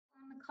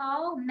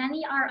call.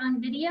 Many are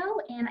on video,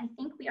 and I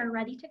think we are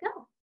ready to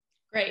go.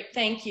 Great,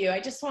 thank you. I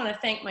just want to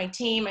thank my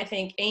team. I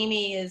think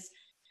Amy is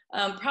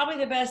probably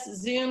the best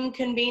Zoom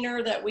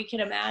convener that we can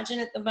imagine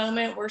at the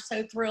moment. We're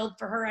so thrilled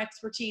for her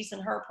expertise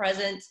and her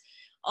presence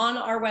on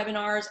our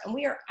webinars, and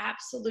we are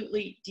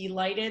absolutely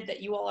delighted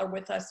that you all are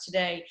with us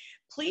today.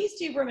 Please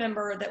do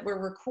remember that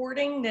we're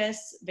recording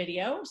this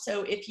video,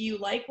 so if you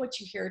like what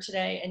you hear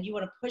today and you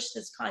want to push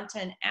this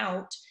content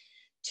out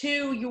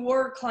to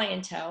your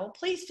clientele,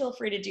 please feel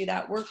free to do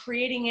that. We're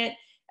creating it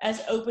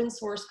as open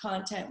source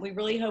content. We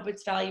really hope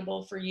it's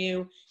valuable for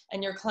you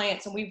and your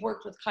clients. And we've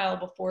worked with Kyle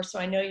before, so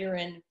I know you're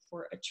in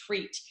for a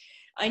treat.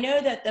 I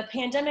know that the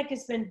pandemic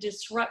has been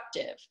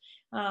disruptive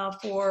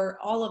for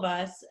all of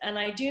us. And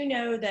I do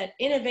know that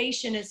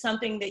innovation is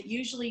something that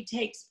usually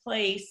takes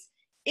place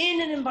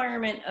in an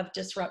environment of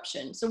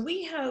disruption. So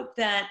we hope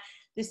that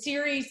the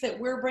series that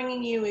we're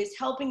bringing you is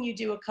helping you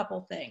do a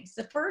couple things.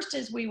 The first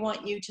is we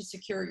want you to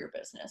secure your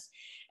business.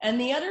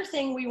 And the other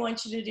thing we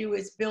want you to do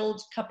is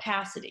build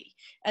capacity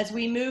as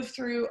we move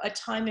through a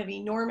time of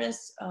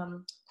enormous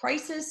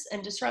crisis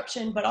and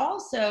disruption, but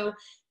also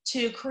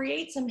to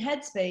create some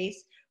headspace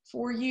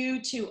for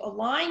you to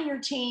align your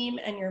team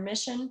and your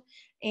mission,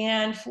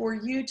 and for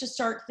you to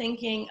start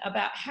thinking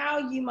about how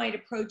you might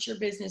approach your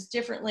business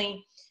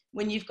differently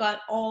when you've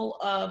got all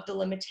of the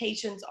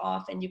limitations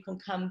off and you can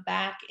come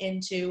back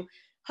into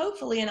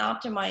hopefully an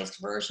optimized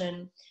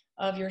version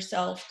of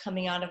yourself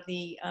coming out of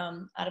the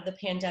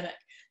pandemic.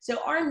 So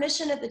our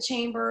mission at the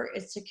Chamber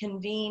is to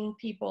convene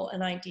people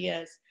and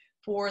ideas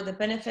for the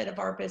benefit of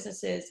our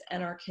businesses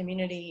and our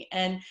community.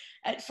 And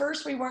at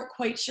first we weren't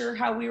quite sure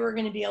how we were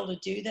going to be able to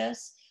do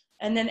this.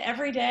 And then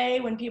every day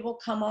when people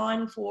come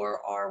on for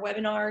our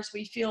webinars,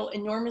 we feel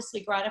enormously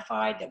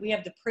gratified that we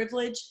have the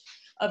privilege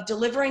of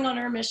delivering on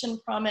our mission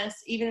promise,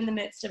 even in the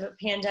midst of a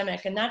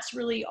pandemic. And that's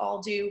really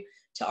all due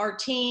to our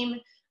team,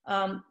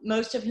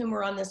 most of whom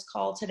are on this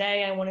call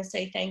today. I want to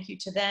say thank you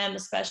to them,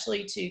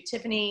 especially to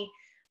Tiffany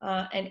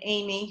and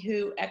Amy,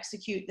 who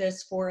execute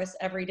this for us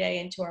every day,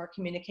 and to our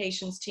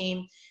communications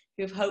team,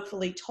 who've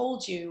hopefully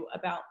told you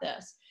about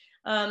this.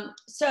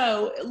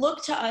 So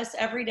look to us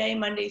every day,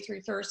 Monday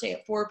through Thursday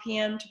at 4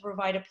 p.m. to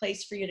provide a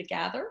place for you to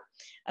gather,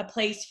 a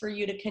place for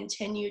you to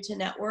continue to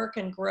network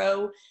and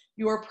grow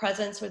your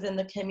presence within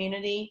the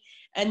community,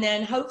 and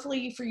then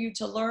hopefully for you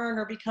to learn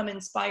or become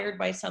inspired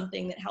by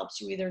something that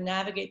helps you either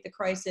navigate the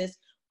crisis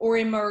or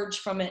emerge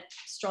from it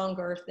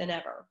stronger than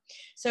ever.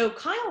 So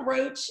Kyle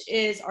Roach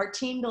is our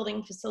team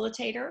building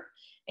facilitator,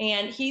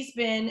 and he's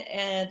been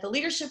the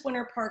Leadership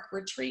Winter Park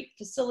Retreat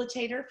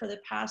facilitator for the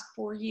past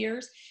 4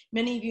 years.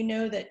 Many of you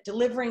know that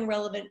delivering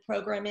relevant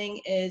programming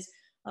is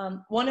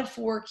one of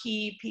 4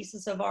 key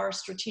pieces of our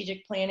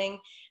strategic planning,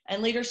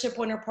 and Leadership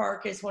Winter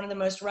Park is one of the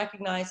most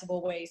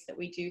recognizable ways that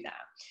we do that.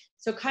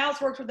 So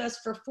Kyle's worked with us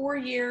for 4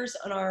 years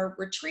on our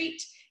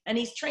retreat, and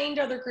he's trained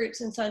other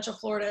groups in Central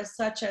Florida,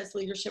 such as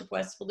Leadership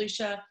West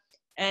Volusia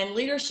and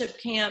leadership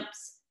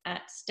camps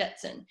at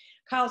Stetson.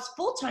 Kyle's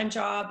full-time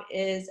job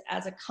is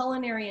as a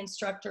culinary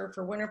instructor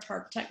for Winter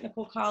Park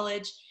Technical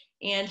College,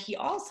 and he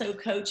also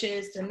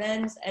coaches the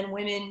men's and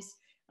women's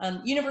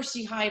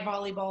University High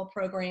volleyball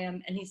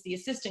program, and he's the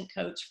assistant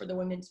coach for the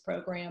women's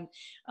program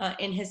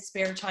in his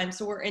spare time.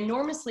 So we're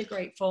enormously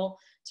grateful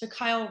to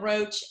Kyle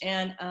Roach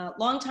and a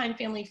longtime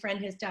family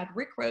friend, his dad,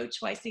 Rick Roach,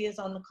 who I see is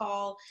on the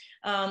call.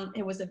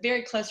 It was a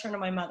very close friend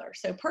of my mother.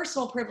 So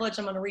personal privilege,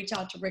 I'm gonna reach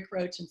out to Rick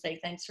Roach and say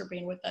thanks for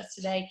being with us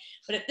today.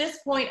 But at this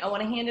point, I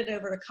wanna hand it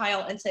over to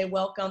Kyle and say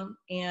welcome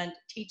and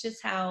teach us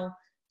how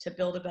to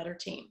build a better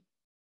team.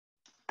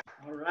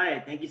 All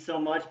right, thank you so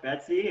much,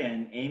 Betsy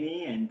and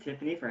Amy and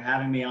Tiffany, for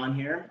having me on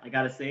here. I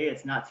gotta say,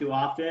 it's not too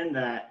often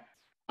that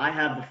I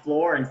have the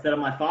floor instead of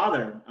my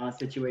father on a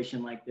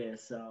situation like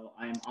this. So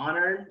I am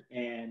honored,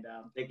 and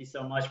thank you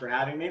so much for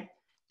having me.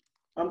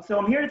 So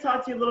I'm here to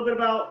talk to you a little bit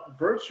about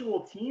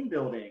virtual team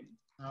building.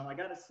 I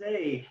gotta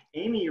say,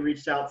 Amy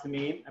reached out to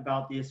me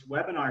about this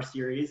webinar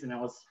series, and I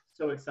was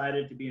so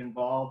excited to be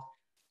involved,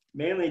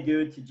 mainly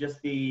due to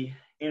just the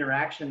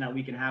interaction that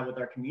we can have with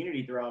our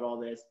community throughout all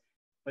this.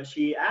 But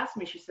she asked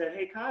me, she said,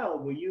 hey, Kyle,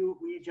 will you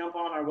jump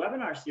on our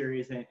webinar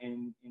series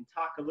and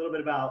talk a little bit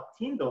about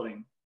team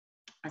building?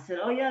 I said,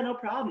 oh yeah, no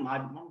problem.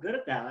 I'm good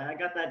at that. I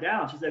got that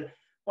down. She said,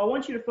 well, I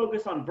want you to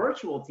focus on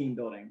virtual team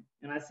building.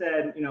 And I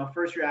said, you know,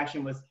 first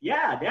reaction was,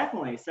 yeah,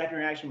 definitely. Second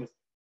reaction was,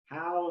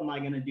 how am I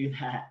going to do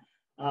that?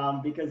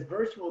 Because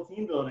virtual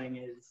team building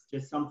is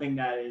just something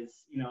that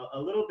is, you know, a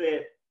little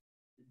bit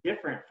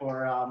different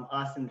for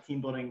us in the team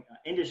building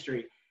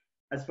industry,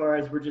 as far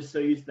as we're just so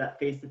used to that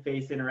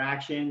face-to-face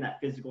interaction, that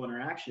physical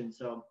interaction.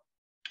 So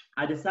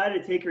I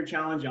decided to take her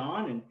challenge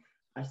on, and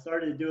I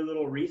started to do a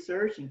little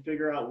research and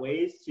figure out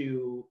ways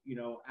to, you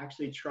know,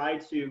 actually try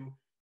to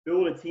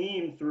build a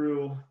team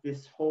through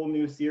this whole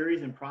new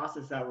series and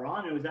process that we're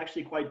on. It was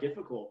actually quite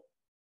difficult.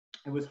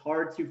 It was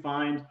hard to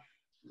find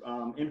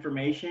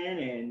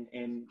information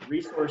and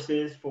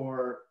resources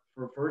for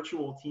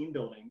virtual team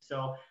building.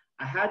 So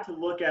I had to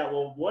look at,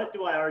 well, what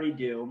do I already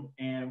do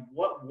and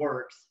what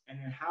works, and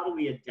then how do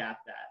we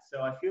adapt that?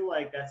 So I feel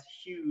like that's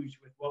huge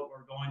with what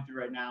we're going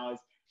through right now is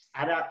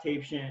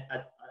adaptation,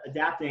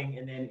 adapting,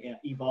 and then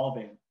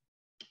evolving.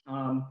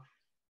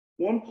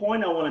 One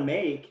point I want to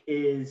make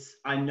is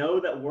I know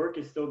that work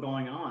is still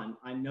going on.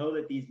 I know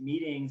that these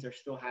meetings are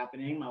still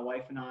happening. My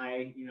wife and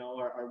I,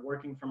 are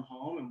working from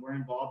home, and we're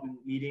involved in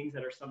meetings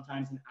that are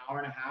sometimes an hour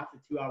and a half to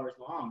 2 hours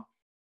long.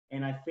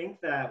 And I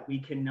think that we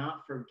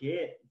cannot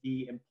forget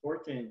the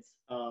importance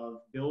of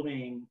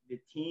building the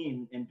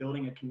team and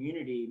building a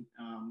community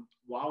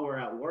while we're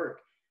at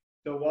work.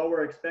 So while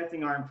we're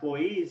expecting our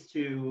employees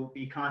to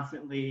be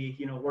constantly,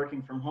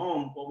 working from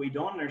home, what we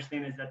don't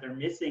understand is that they're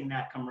missing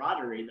that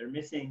camaraderie. They're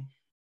missing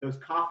those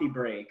coffee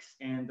breaks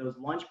and those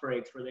lunch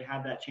breaks where they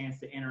have that chance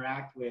to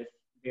interact with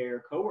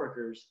their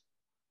coworkers.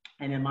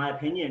 And in my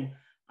opinion,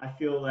 I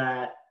feel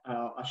that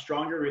a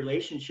stronger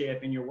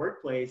relationship in your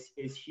workplace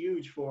is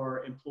huge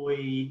for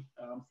employee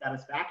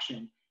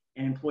satisfaction.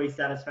 And employee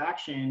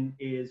satisfaction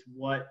is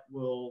what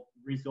will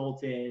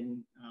result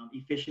in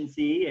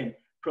efficiency and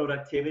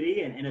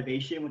productivity and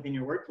innovation within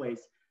your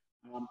workplace.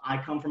 I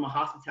come from a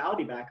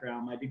hospitality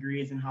background. My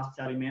degree is in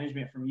hospitality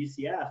management from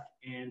UCF,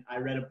 and I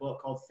read a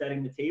book called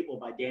Setting the Table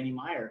by Danny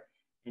Meyer.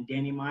 And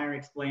Danny Meyer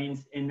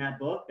explains in that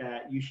book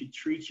that you should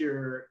treat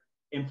your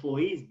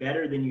employees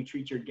better than you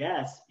treat your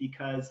guests,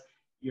 because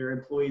your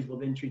employees will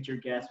then treat your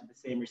guests with the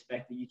same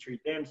respect that you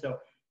treat them. So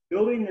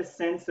building this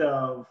sense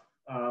of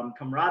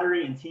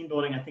camaraderie and team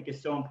building, I think,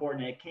 is so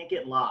important, and it can't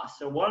get lost.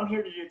 So what I'm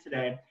here to do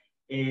today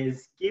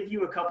is give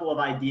you a couple of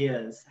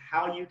ideas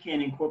how you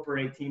can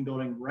incorporate team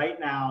building right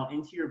now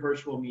into your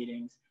virtual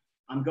meetings.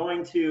 I'm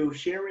going to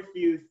share with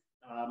you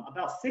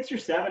about 6 or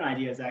 7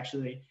 ideas,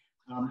 actually.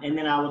 And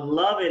then I would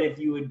love it if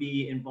you would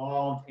be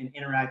involved and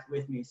interact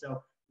with me.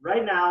 So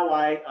right now,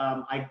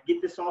 I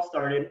get this all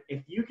started.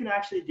 If you can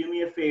actually do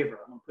me a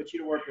favor, I'm gonna put you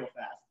to work real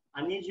fast.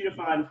 I need you to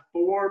find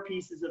 4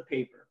 pieces of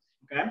paper,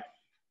 okay?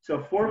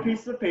 So 4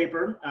 pieces of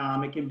paper.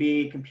 It can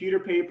be computer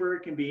paper,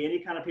 it can be any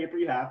kind of paper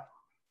you have.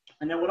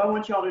 And then what I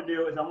want y'all to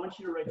do is I want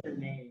you to write your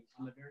names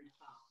on the very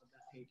top of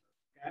that paper,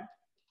 okay?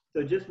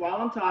 So just while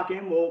I'm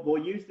talking, we'll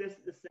use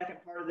the second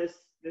part of this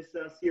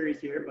series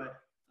here,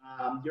 but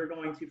you're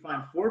going to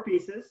find 4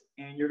 pieces,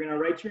 and you're gonna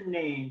write your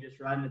name just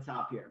right in the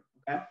top here,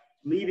 okay?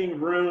 Leaving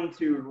room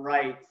to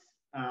write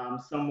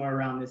somewhere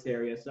around this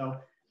area. So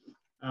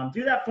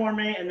do that for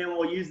me, and then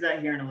we'll use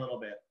that here in a little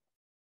bit.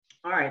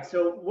 All right,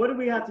 so what do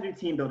we have to do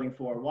team building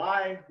for?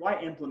 Why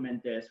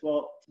implement this?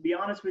 Well, to be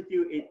honest with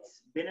you,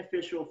 it's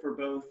beneficial for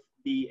both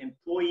the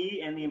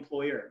employee and the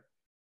employer.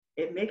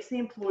 It makes the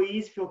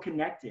employees feel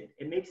connected.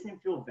 It makes them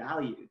feel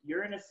valued.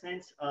 You're in a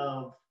sense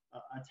of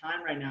a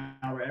time right now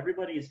where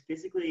everybody is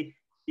physically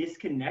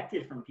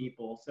disconnected from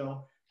people.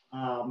 So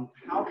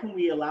how can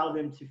we allow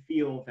them to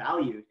feel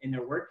valued in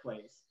their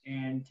workplace?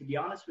 And to be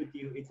honest with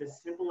you, it's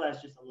as simple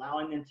as just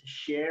allowing them to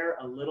share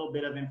a little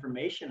bit of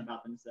information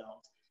about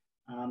themselves.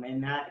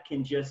 And that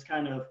can just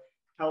kind of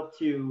help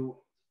to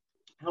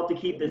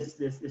keep this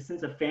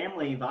sense of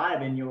family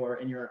vibe in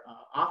your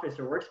office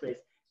or workspace.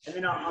 And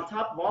then on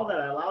top of all that,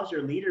 it allows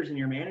your leaders and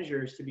your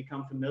managers to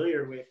become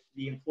familiar with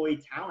the employee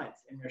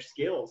talents and their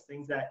skills,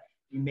 things that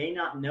you may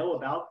not know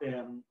about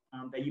them,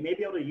 that you may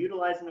be able to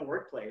utilize in the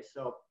workplace.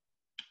 So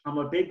I'm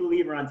a big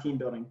believer on team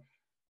building.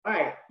 All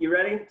right, you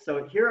ready?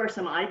 So here are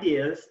some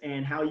ideas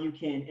and how you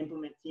can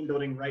implement team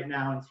building right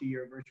now into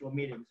your virtual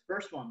meetings.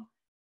 First one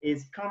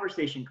is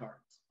conversation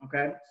cards,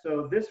 okay?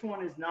 So this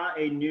one is not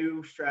a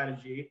new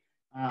strategy.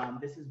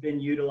 This has been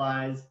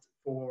utilized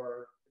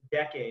for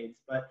decades,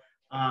 but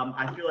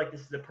I feel like this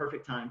is the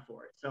perfect time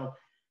for it. So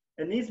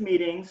in these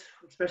meetings,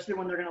 especially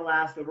when they're gonna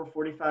last over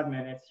 45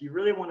 minutes, you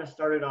really wanna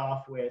start it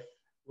off with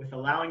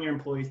allowing your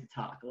employees to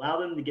talk.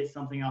 Allow them to get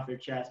something off their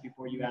chest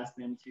before you ask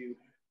them to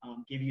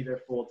give you their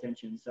full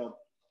attention. So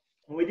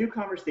when we do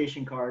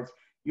conversation cards,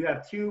 you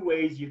have 2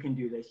 ways you can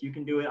do this. You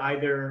can do it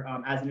either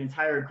as an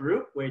entire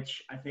group,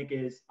 which I think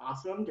is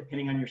awesome,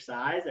 depending on your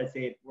size. I'd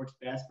say it works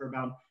best for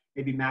about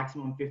maybe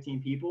maximum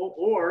 15 people,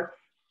 or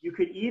you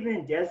could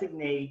even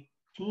designate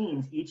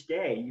teams each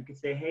day. You could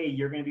say, hey,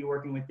 you're gonna be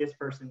working with this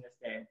person this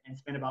day, and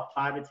spend about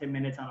 5 to 10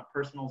 minutes on a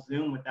personal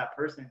Zoom with that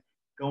person,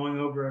 going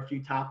over a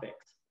few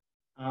topics.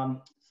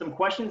 Some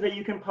questions that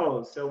you can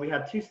pose. So we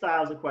have 2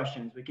 styles of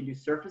questions. We can do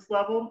surface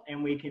level,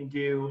 and we can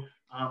do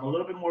a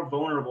little bit more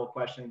vulnerable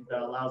questions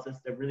that allows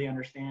us to really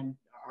understand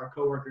our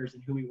coworkers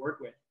and who we work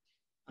with.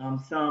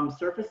 Some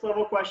surface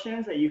level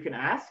questions that you can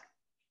ask.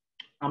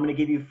 I'm going to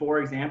give you 4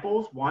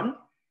 examples. 1,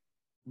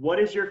 what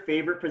is your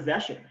favorite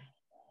possession?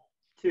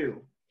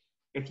 2,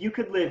 if you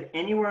could live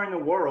anywhere in the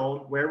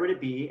world, where would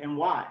it be and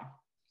why?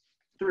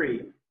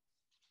 3,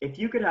 if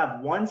you could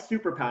have 1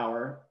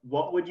 superpower,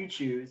 what would you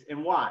choose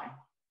and why?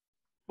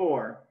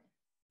 4,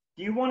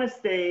 would you want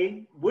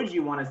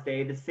to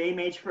stay the same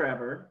age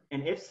forever?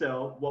 And if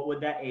so, what would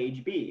that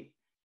age be?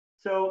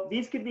 So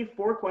these could be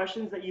 4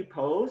 questions that you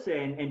pose,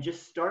 and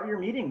just start your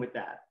meeting with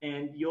that.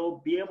 And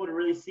you'll be able to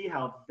really see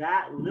how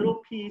that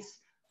little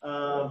piece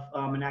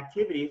of an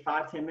activity,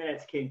 5-10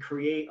 minutes, can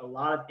create a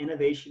lot of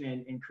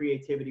innovation and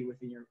creativity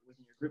within your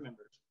group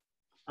members.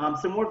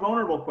 Some more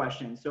vulnerable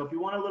questions. So if you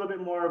want a little bit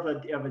more of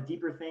a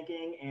deeper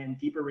thinking and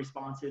deeper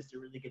responses to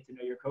really get to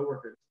know your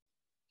coworkers,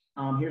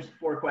 here's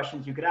 4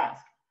 questions you could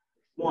ask.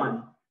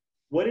 1,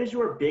 what is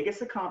your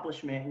biggest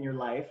accomplishment in your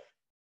life,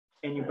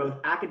 in your both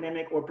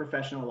academic or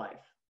professional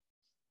life?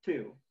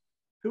 2,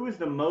 who is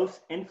the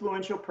most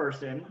influential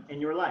person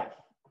in your life?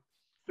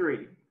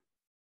 3,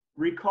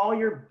 recall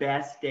your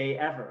best day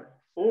ever.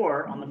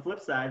 Or on the flip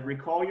side,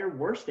 recall your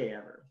worst day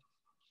ever.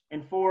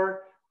 And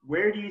 4,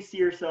 where do you see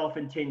yourself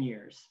in 10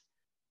 years?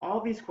 All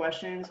of these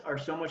questions are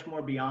so much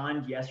more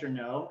beyond yes or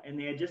no, and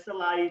they just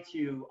allow you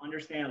to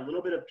understand a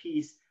little bit of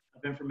piece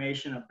of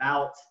information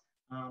about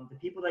the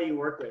people that you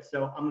work with.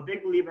 So I'm a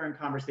big believer in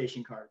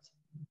conversation cards.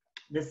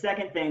 The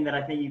second thing that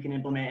I think you can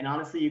implement, and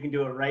honestly, you can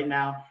do it right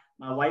now.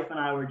 My wife and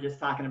I were just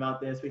talking about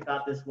this. We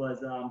thought this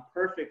was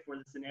perfect for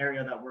the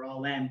scenario that we're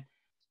all in.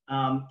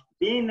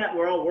 Being that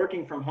we're all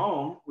working from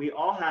home, we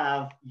all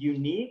have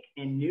unique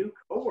and new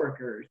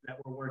coworkers that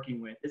we're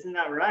working with. Isn't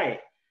that right?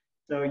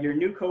 So your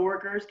new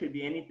coworkers could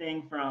be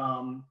anything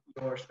from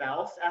your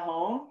spouse at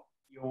home,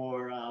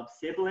 your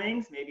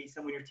siblings, maybe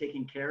someone you're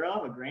taking care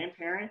of, a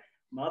grandparent,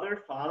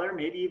 mother, father,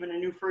 maybe even a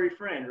new furry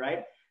friend,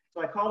 right?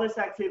 So I call this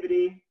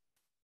activity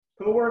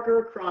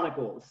Coworker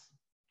Chronicles.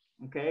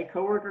 Okay,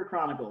 Coworker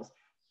Chronicles.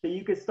 So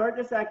you could start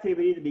this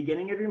activity at the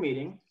beginning of your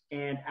meeting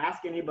and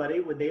ask anybody,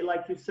 would they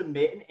like to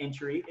submit an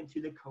entry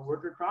into the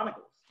Coworker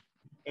Chronicles?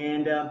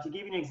 And to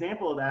give you an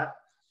example of that,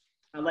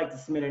 I'd like to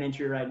submit an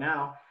entry right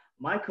now.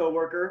 My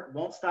coworker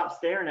won't stop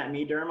staring at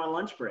me during my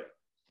lunch break.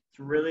 It's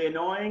really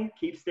annoying,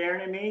 keeps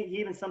staring at me. He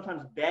even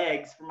sometimes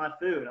begs for my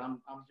food.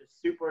 I'm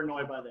just super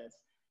annoyed by this.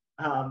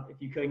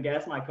 If you couldn't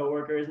guess, my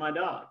coworker is my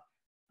dog.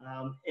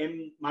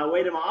 In my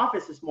way to my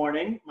office this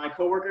morning, my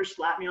coworker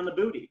slapped me on the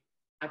booty.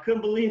 I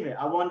couldn't believe it.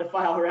 I wanted to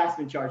file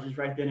harassment charges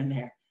right then and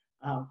there.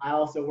 I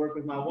also work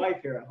with my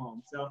wife here at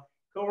home. So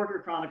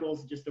Coworker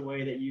Chronicles is just a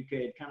way that you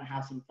could kind of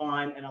have some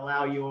fun and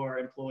allow your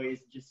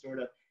employees to just sort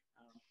of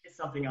get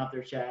something off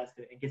their chest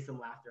and get some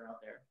laughter out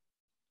there.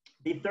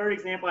 The third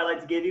example I'd like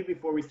to give you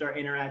before we start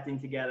interacting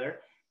together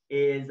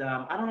is,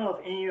 I don't know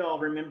if any of y'all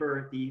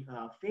remember the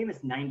famous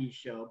 90s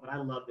show, but I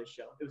love this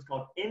show. It was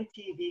called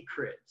MTV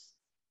Cribs,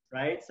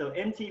 right? So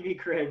MTV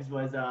Cribs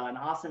was an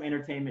awesome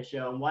entertainment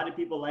show. And why did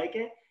people like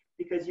it?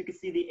 Because you could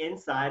see the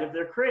inside of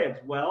their cribs.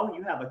 Well,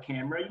 you have a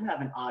camera, you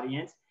have an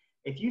audience.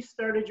 If you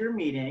started your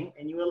meeting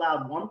and you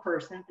allowed one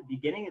person at the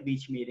beginning of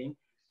each meeting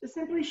to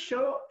simply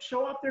show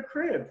off their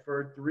crib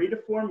for 3 to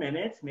 4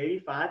 minutes, maybe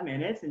 5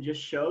 minutes, and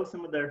just show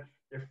some of their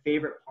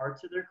favorite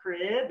parts of their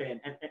crib. And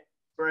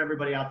for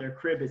everybody out there,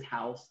 crib is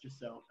house, just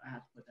so I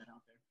have to put that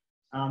out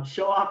there.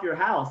 Show off your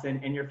house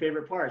and your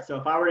favorite parts. So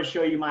if I were to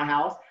show you my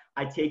house,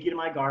 I take you to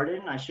my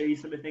garden and I show you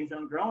some of the things that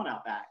I'm growing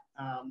out back.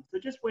 So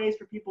just ways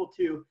for people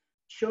to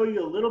show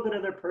you a little bit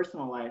of their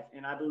personal life.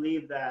 And I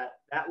believe that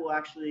that will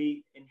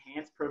actually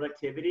enhance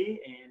productivity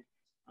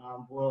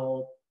and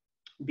will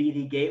be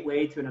the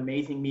gateway to an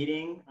amazing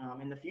meeting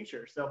in the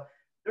future. So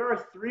there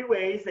are 3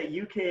 ways that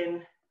you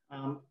can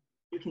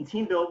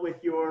team build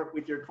with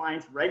your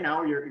clients right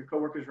now, or your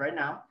coworkers right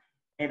now.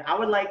 And I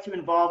would like to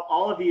involve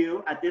all of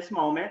you at this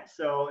moment.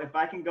 So if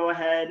I can go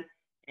ahead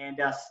and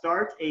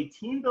start a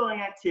team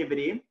building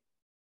activity,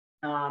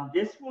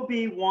 this will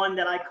be one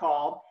that I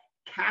call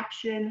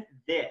Caption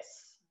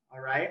This.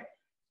 All right.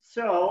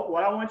 So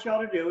what I want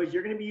y'all to do is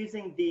you're going to be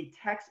using the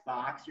text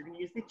box. You're going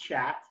to use the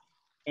chat.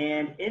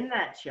 And in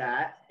that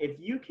chat, if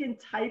you can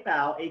type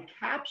out a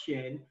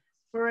caption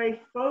for a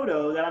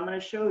photo that I'm going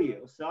to show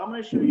you. So I'm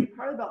going to show you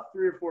probably about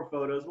 3 or 4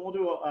 photos. And we'll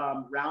do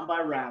a round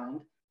by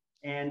round.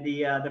 And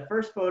the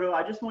first photo,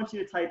 I just want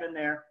you to type in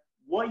there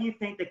what you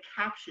think the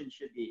caption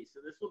should be.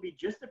 So this will be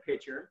just a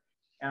picture.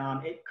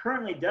 It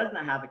currently does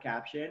not have a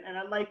caption. And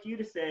I'd like you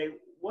to say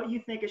what you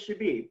think it should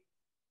be.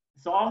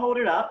 So I'll hold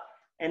it up.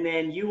 And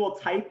then you will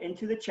type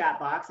into the chat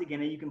box.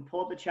 Again, you can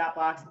pull up the chat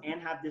box and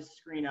have this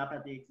screen up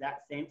at the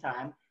exact same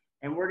time.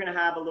 And we're going to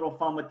have a little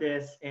fun with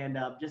this. And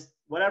just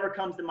whatever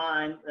comes to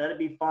mind, let it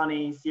be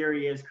funny,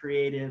 serious,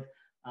 creative,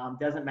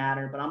 doesn't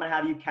matter. But I'm going to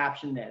have you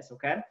caption this,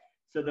 okay?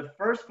 So the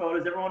first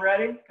photo, is everyone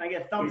ready? Can I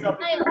get a thumbs up?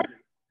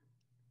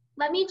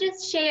 Let me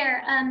just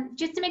share,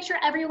 just to make sure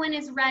everyone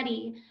is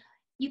ready.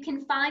 You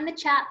can find the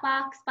chat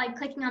box by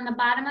clicking on the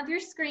bottom of your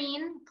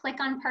screen, click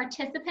on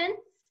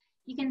participants.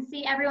 You can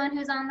see everyone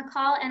who's on the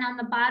call, and on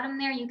the bottom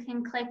there, you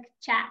can click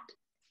chat.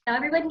 So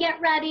everyone get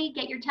ready,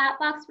 get your chat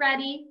box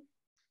ready,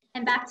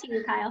 and back to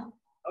you, Kyle.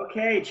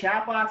 Okay,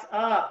 chat box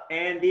up,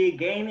 and the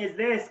game is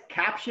this,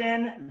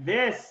 caption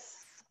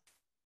this.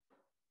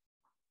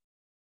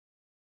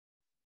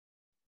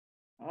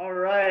 All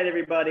right,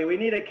 everybody, we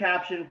need a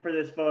caption for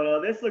this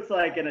photo. This looks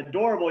like an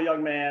adorable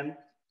young man.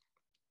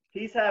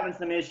 He's having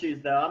some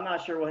issues, though. I'm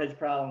not sure what his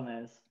problem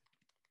is.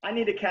 I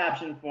need a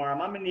caption for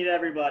him. I'm gonna need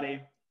everybody.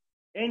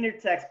 In your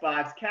text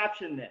box,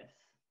 caption this.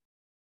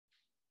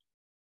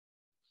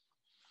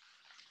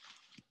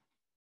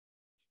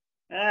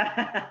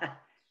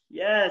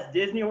 Yes,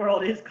 Disney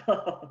World is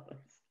closed.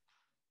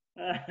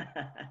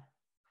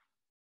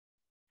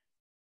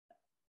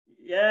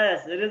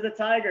 Yes, it is a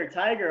tiger.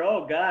 Tiger,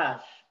 oh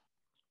gosh.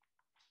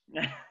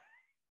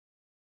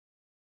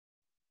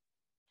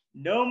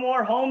 No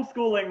more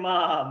homeschooling,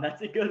 Mom.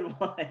 That's a good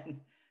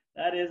one.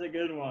 That is a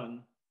good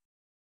one.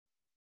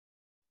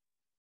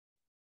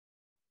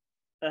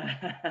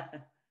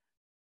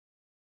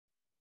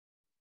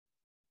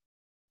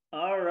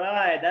 All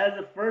right, that is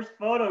the first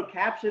photo.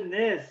 Caption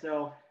this.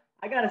 So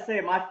I gotta say,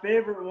 my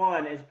favorite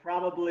one is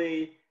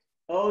probably,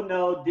 "Oh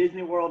no,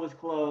 Disney World is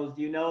closed."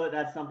 You know that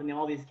that's something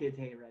all these kids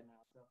hate right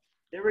now. So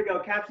there we go.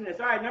 Caption this.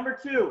 All right, number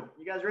 2.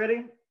 You guys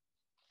ready?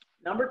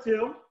 Number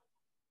 2.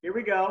 Here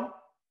we go.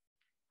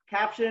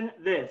 Caption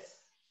this.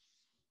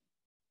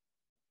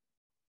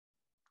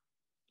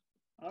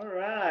 All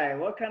right,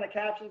 what kind of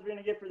captions are we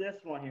gonna get for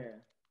this one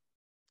here?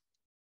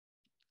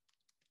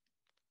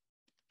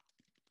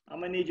 I'm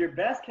gonna need your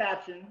best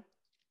caption.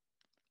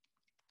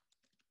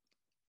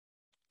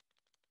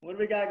 What do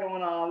we got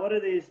going on? What are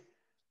these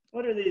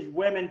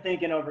women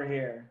thinking over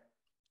here?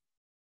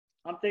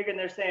 I'm thinking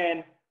they're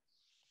saying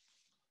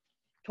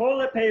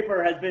toilet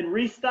paper has been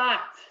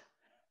restocked.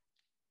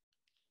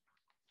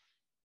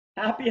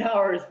 Happy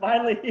hour is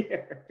finally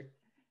here.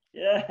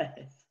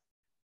 Yes.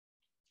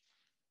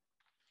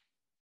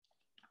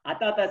 I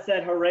thought that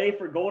said hooray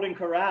for Golden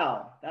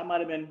Corral. That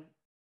might have been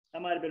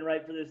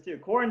right for this too.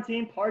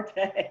 Quarantine party.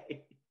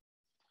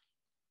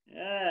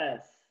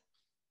 Yes.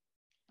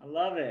 I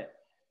love it.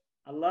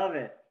 I love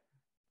it.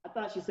 I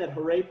thought she said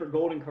hooray for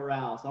Golden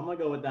Corral, so I'm gonna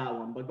go with that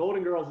one. But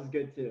Golden Girls is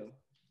good too.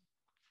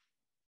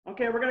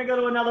 Okay, we're gonna go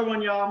to another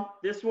one, y'all.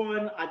 This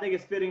one I think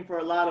is fitting for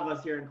a lot of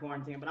us here in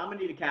quarantine, but I'm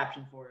gonna need a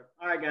caption for it.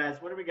 All right, guys,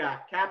 what do we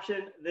got?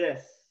 Caption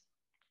this.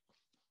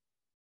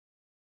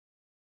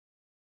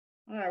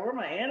 All right, where are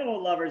my animal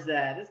lovers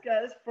at?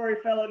 This furry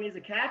fellow needs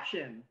a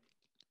caption.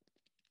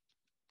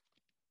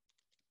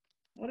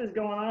 What is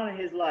going on in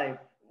his life?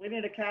 We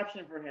need a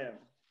caption for him.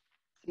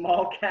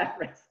 Small cat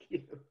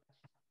rescue.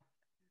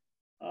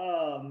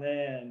 Oh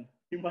man,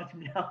 too much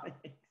meowing.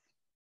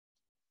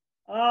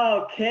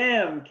 Oh,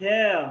 Kim,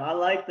 I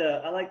like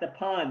the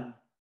pun.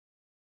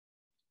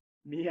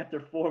 Me after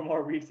 4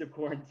 more weeks of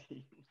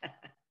quarantine.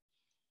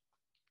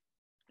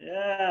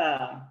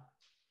 Yeah.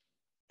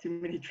 Too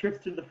many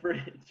trips to the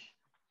fridge.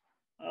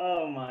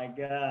 Oh my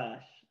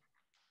gosh.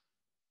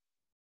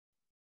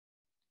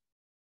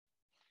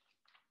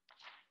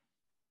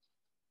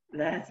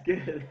 That's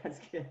good. That's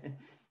good.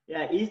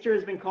 Yeah, Easter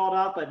has been called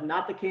off, but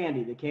not the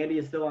candy. The candy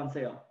is still on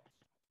sale.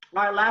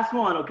 All right, last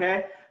one,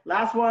 okay?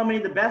 Last one, I'm gonna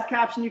need the best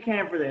caption you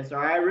can for this, all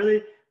right?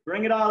 Really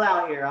bring it all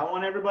out here. I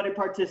want everybody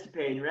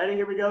participating. Ready?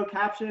 Here we go.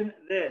 Caption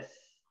this.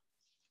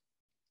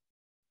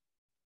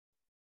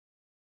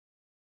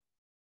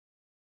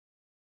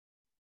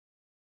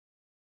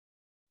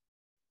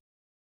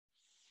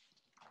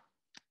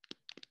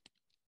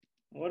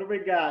 What do we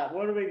got?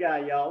 What do we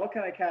got, y'all? What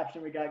kind of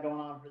caption we got going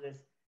on for this?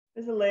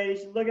 This is a lady.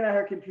 She's looking at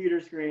her computer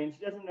screen.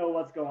 She doesn't know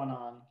what's going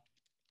on.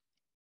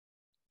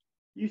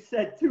 You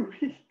said 2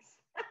 weeks.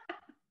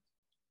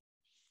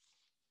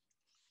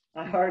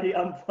 I already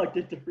unplugged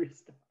it to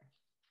restart.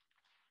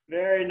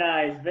 Very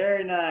nice.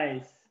 Very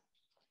nice.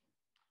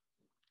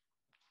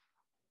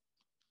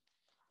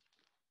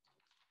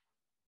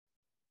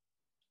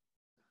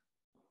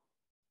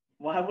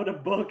 Why would a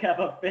book have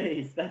a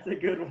face? That's a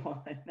good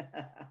one.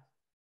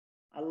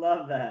 I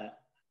love that.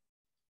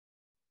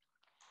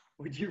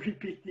 Would you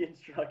repeat the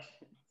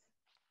instructions?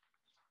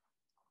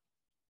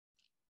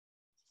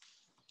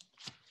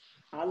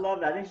 I love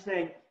that. I think she's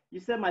saying,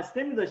 you said my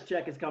stimulus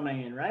check is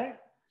coming in, right?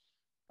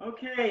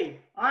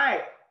 Okay. All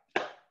right.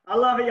 I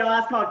love it, y'all.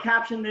 That's called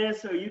Caption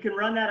This. So you can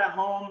run that at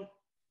home.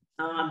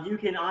 You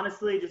can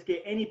honestly just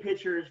get any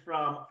pictures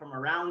from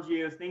around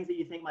you, things that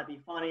you think might be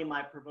funny,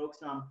 might provoke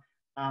some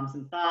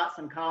thoughts,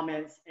 some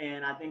comments,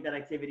 and I think that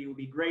activity would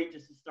be great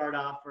just to start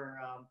off for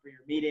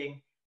your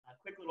meeting. A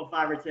quick little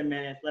 5 or 10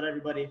 minutes, let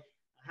everybody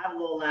have a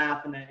little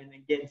laugh and then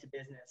get into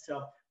business.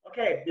 So,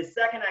 okay, the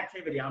second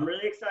activity, I'm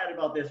really excited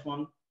about this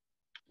one.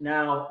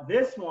 Now,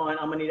 this one,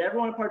 I'm gonna need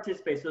everyone to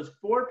participate. So there's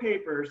 4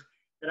 papers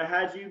that I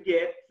had you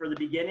get for the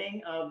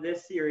beginning of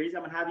this series.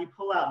 I'm gonna have you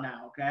pull out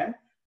now, okay?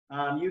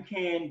 You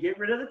can get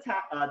rid of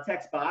the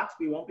text box.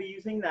 We won't be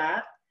using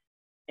that.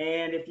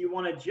 And if you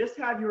want to just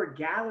have your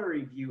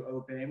gallery view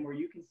open where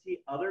you can see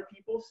other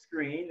people's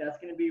screen, that's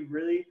going to be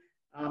really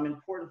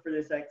important for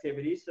this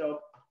activity. So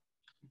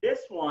this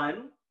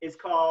one is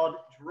called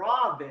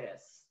Draw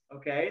This.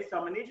 Okay, so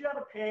I'm going to need you to have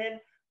a pen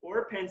or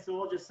a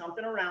pencil, just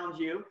something around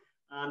you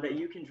that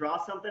you can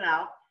draw something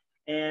out.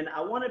 And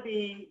I want to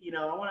be,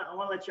 I want to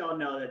let y'all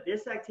know that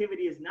this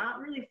activity is not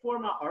really for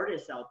my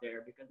artists out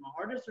there because my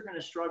artists are going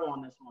to struggle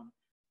on this one.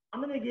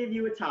 I'm going to give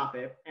you a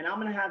topic and I'm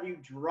going to have you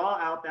draw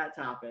out that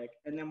topic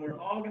and then we're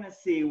all going to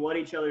see what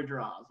each other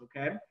draws,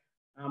 okay?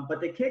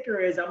 But the kicker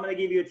is I'm going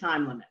to give you a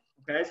time limit,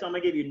 okay? So I'm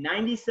going to give you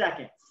 90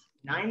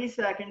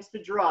 seconds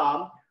to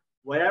draw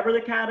whatever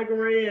the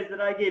category is that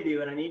I give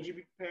you, and I need you to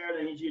be prepared.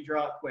 I need you to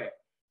draw it quick.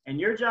 And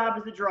your job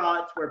is to draw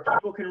it to where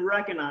people can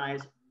recognize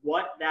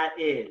what that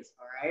is,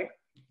 all right?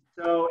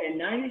 So in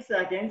 90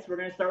 seconds, we're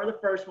going to start with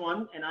the first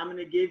one, and I'm going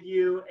to give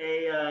you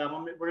we're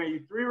going to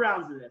do 3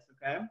 rounds of this,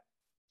 okay?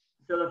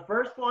 So the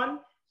first one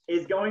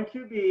is going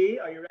to be,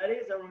 are you ready?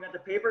 Has everyone got the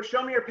paper?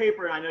 Show me your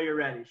paper, and I know you're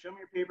ready. Show me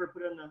your paper,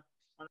 put it on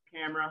the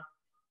camera.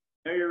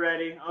 There, you're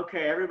ready.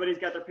 Okay, everybody's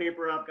got their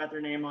paper up, got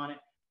their name on it.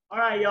 All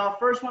right, y'all,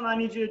 first one I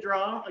need you to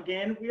draw.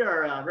 Again, we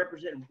are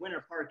representing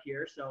Winter Park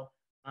here, so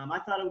I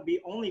thought it would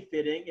be only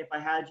fitting if I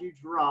had you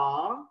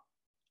draw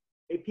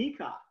a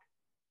peacock.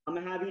 I'm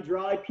gonna have you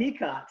draw a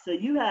peacock. So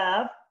you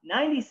have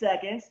 90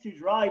 seconds to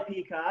draw a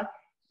peacock.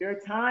 Your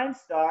time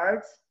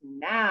starts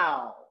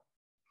now.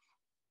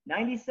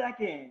 90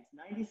 seconds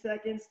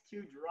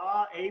to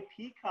draw a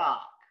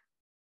peacock.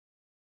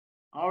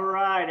 All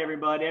right,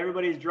 everybody.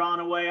 Everybody's drawing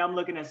away. I'm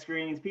looking at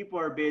screens. People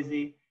are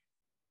busy.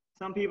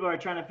 Some people are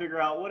trying to figure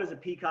out, what does a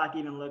peacock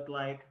even look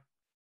like?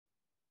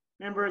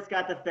 Remember, it's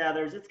got the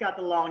feathers. It's got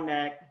the long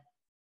neck.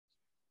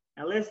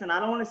 Now listen, I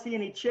don't want to see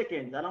any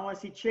chickens. I don't want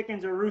to see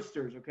chickens or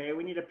roosters, okay?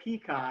 We need a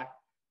peacock.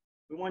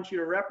 We want you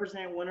to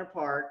represent Winter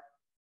Park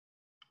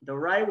the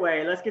right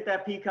way. Let's get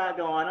that peacock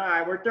going. All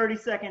right, we're 30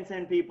 seconds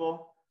in,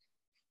 people.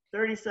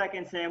 30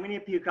 seconds in. We need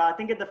a peacock.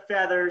 Think of the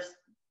feathers.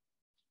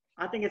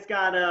 I think it's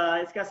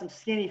got some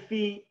skinny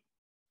feet.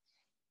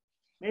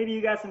 Maybe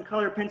you got some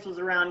colored pencils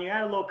around you.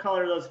 Add a little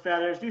color to those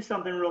feathers. Do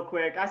something real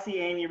quick. I see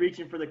Amy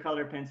reaching for the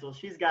colored pencil.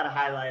 She's got a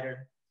highlighter.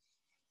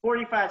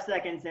 45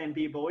 seconds in,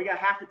 people. We got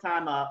half the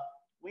time up.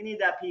 We need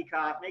that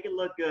peacock. Make it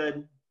look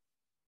good.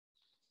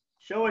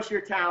 Show us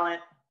your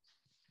talent.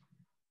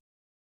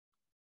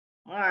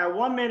 All right,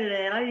 1 minute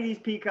in. I need these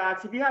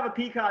peacocks. If you have a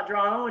peacock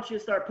drawn, I want you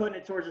to start putting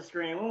it towards the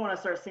screen. We want to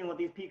start seeing what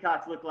these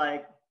peacocks look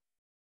like.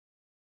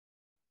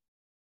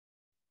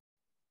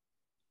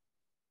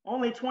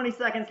 Only 20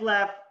 seconds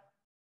left.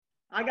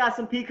 I got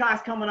some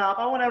peacocks coming up.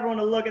 I want everyone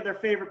to look at their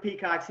favorite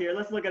peacocks here.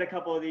 Let's look at a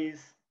couple of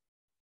these.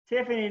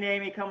 Tiffany and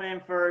Amy coming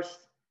in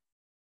first.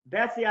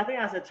 Betsy, I think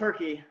that's a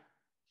turkey.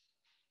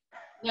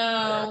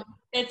 No,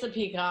 it's a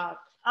peacock.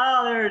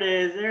 Oh, there it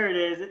is. There it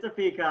is. It's a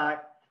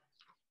peacock.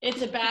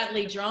 It's a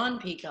badly drawn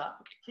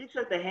peacock. She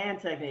took the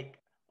hand technique.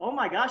 Oh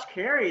my gosh,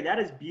 Carrie, that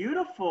is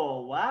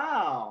beautiful.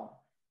 Wow.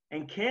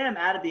 And Kim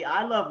added the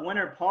I love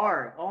Winter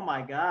Park. Oh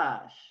my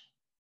gosh.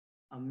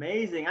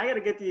 Amazing. I got to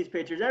get to these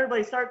pictures.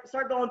 Everybody start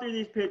going through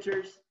these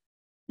pictures.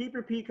 Keep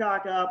your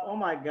peacock up. Oh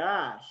my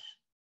gosh.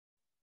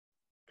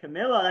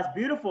 Camilla, that's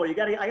beautiful. I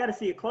got to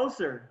see it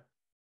closer.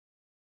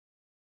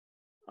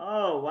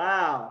 Oh,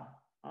 wow.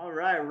 All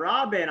right.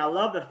 Robin, I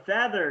love the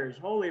feathers.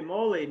 Holy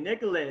moly.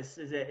 Nicholas,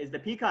 is the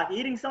peacock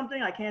eating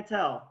something? I can't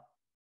tell.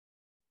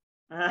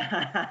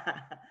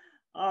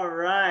 All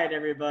right,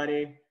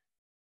 everybody.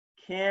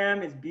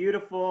 Kim is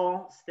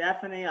beautiful.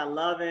 Stephanie, I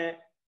love it.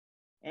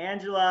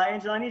 Angela,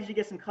 I need you to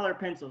get some color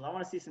pencils. I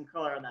want to see some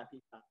color on that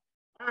peacock.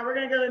 All right, we're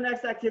going to go to the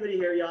next activity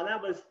here, y'all. That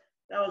was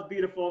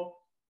beautiful.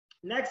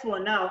 Next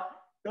one. Now,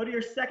 go to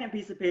your second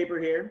piece of paper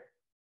here.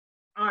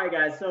 All right,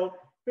 guys. So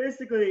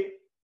basically,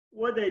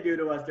 what they do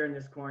to us during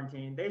this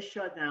quarantine, they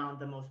shut down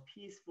the most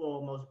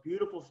peaceful, most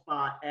beautiful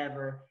spot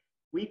ever.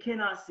 We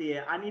cannot see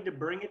it. I need to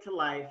bring it to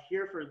life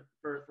here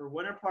for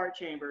Winter Park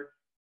Chamber.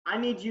 I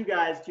need you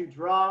guys to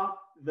draw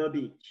the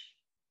beach.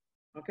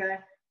 Okay?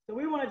 So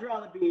we want to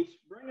draw the beach.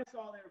 Bring us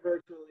all there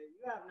virtually.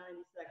 You have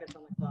 90 seconds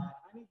on the clock.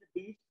 I need the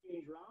beach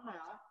being drawn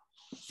out.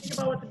 Think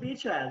about what the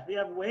beach has. We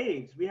have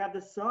waves. We have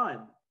the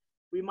sun.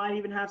 We might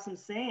even have some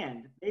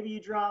sand. Maybe you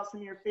draw out some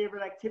of your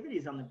favorite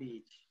activities on the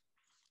beach.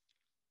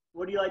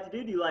 What do you like to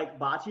do? Do you like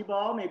bocce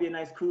ball? Maybe a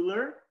nice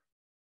cooler?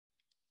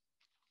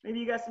 Maybe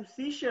you got some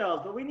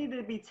seashells, but we need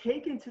to be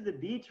taken to the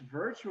beach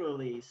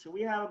virtually. So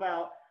we have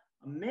about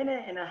a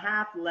minute and a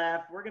half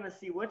left. We're going to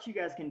see what you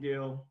guys can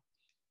do.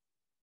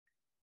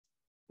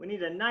 We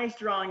need a nice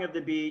drawing of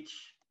the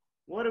beach.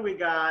 What do we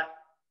got?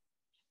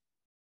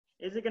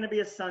 Is it going to be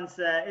a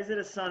sunset? Is it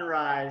a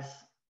sunrise?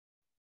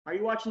 Are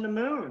you watching the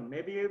moon?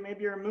 Maybe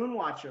you're a moon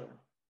watcher.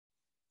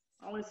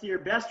 I want to see your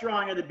best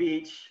drawing of the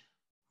beach.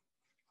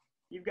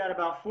 You've got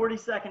about 40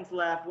 seconds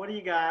left. What do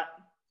you got?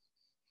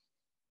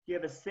 Do you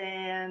have a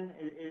sand?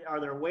 Are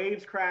there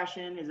waves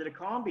crashing? Is it a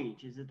calm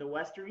beach? Is it the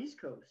west or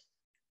east coast?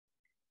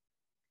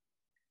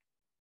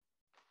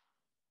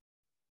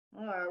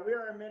 All right, we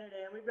are a minute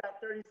in. We've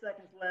got 30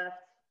 seconds left.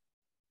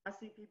 I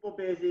see people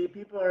busy.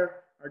 People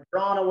are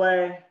drawn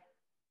away.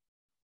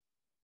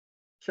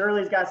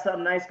 Shirley's got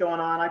something nice going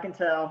on, I can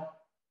tell.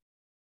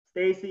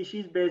 Stacy,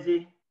 she's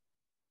busy.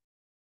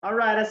 All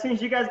right, as soon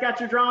as you guys got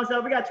your drawings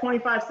up, we got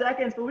 25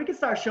 seconds, but we can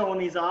start showing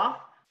these off.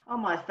 All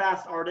my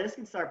fast artists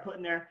can start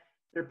putting their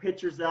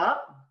pictures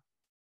up.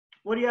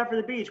 What do you have for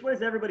the beach? What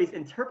is everybody's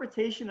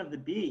interpretation of the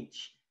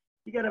beach?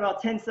 You got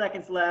about 10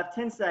 seconds left,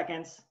 10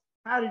 seconds.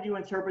 How did you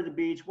interpret the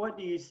beach? What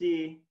do you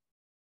see?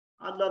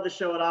 I'd love to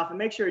show it off and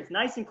make sure it's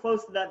nice and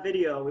close to that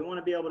video. We want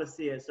to be able to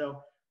see it.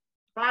 So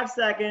 5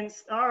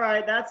 seconds. All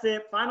right, that's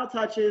it. Final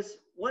touches.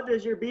 What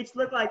does your beach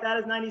look like? That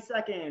is 90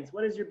 seconds.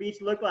 What does your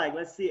beach look like?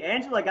 Let's see.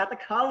 Angela got the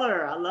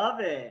color. I love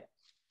it.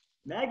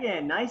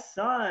 Megan, nice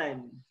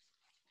sun.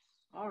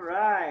 All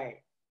right.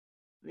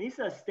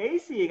 Lisa,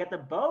 Stacy, you got the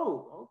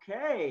boat.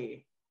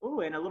 Okay.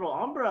 Ooh, and a little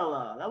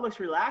umbrella. That looks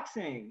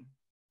relaxing.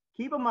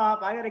 Keep them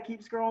up. I got to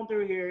keep scrolling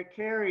through here.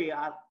 Carrie,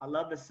 I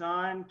love the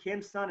sun.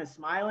 Kim's son is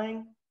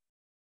smiling.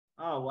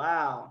 Oh,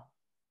 wow.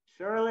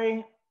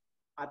 Shirley,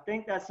 I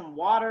think that's some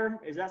water.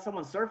 Is that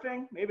someone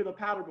surfing? Maybe they're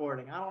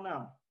paddleboarding. I don't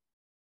know.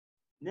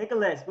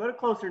 Nicholas, go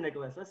closer,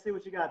 Nicholas. Let's see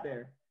what you got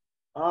there.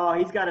 Oh,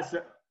 he's got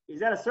is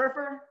that a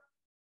surfer?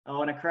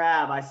 Oh, and a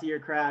crab. I see your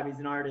crab. He's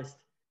an artist.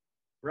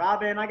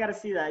 Robin, I got to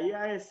see that. You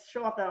guys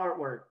show off that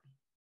artwork.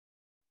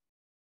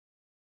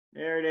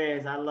 There it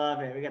is. I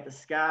love it. We got the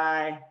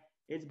sky.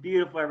 It's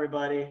beautiful,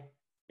 everybody.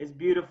 It's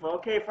beautiful.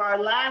 Okay, for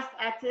our last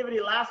activity,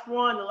 last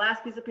one, the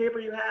last piece of paper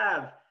you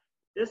have.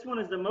 This one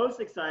is the most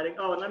exciting.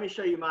 Oh, and let me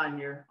show you mine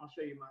here. I'll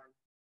show you mine.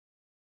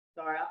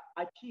 Sorry,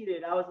 I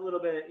cheated. I was a little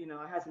bit,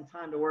 I had some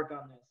time to work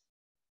on this.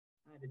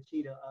 I had to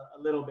cheat a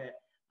little bit.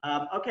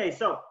 Okay,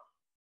 so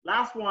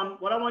last one.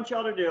 What I want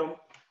y'all to do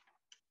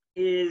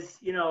is,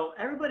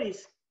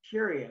 everybody's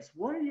curious.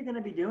 What are you going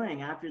to be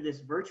doing after this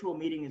virtual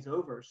meeting is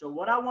over? So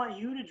what I want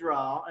you to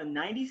draw in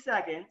 90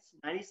 seconds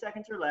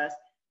or less,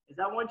 is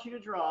I want you to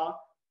draw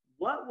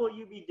what will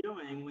you be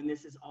doing when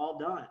this is all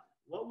done?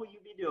 What will you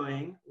be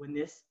doing when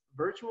this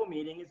virtual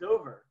meeting is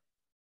over?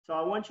 So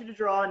I want you to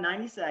draw in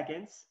 90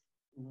 seconds.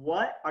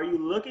 What are you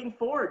looking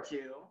forward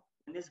to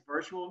when this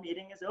virtual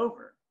meeting is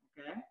over?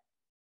 Okay.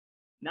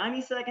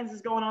 90 seconds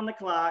is going on the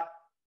clock.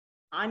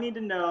 I need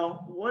to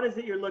know, what is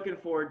it you're looking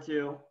forward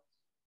to?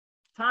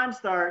 Time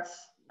starts.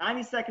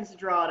 90 seconds to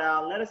draw it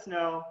out. Let us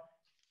know.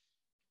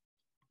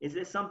 Is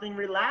it something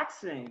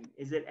relaxing?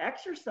 Is it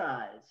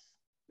exercise?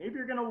 Maybe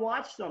you're going to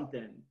watch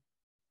something.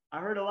 I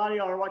heard a lot of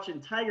y'all are watching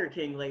Tiger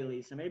King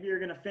lately, so maybe you're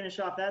going to finish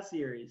off that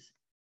series.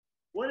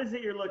 What is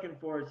it you're looking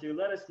forward to?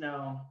 Let us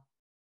know.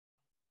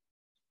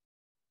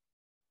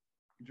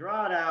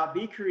 Draw it out.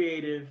 Be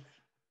creative.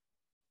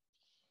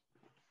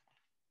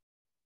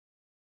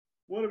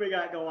 What do we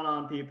got going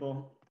on,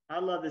 people?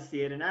 I'd love to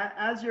see it. And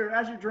as you're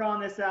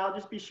drawing this out,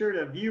 just be sure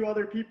to view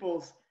other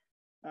people's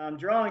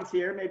drawings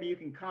here. Maybe you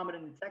can comment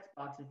in the text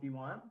box if you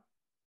want.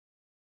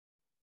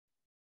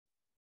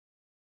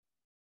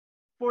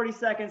 40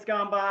 seconds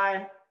gone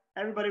by.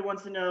 Everybody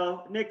wants to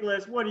know,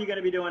 Nicholas, what are you going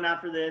to be doing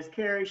after this?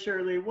 Carrie,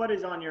 Shirley, what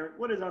is on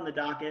the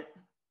docket?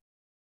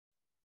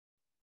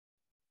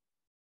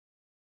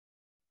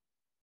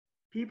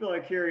 People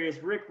are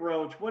curious. Rick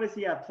Roach, what does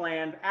he have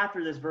planned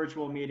after this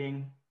virtual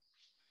meeting?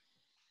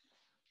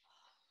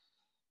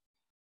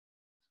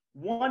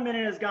 1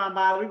 minute has gone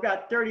by. We've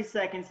got 30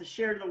 seconds to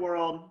share to the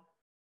world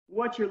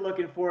what you're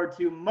looking forward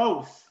to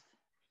most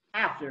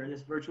after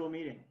this virtual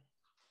meeting.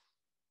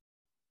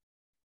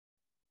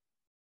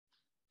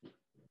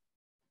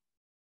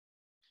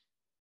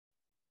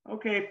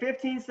 Okay,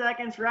 15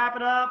 seconds,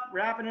 wrapping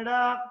it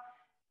up.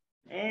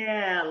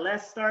 And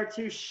let's start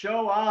to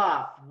show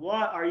off.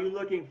 What are you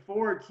looking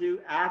forward to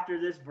after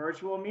this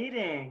virtual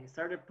meeting?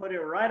 Start to put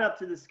it right up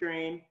to the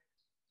screen.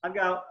 I've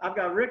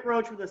got Rick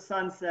Roach with a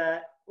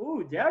sunset.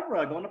 Ooh,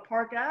 Deborah going to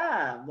Park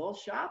Ave, a little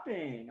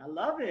shopping. I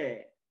love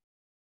it.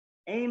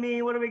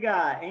 Amy, what do we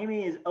got?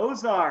 Amy is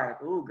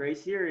Ozark. Ooh, great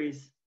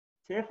series.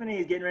 Tiffany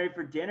is getting ready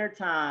for dinner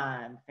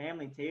time.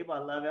 Family table, I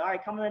love it. All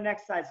right, come on the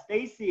next side.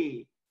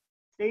 Stacy.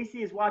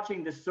 Stacy is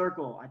watching The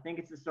Circle. I think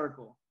it's The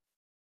Circle.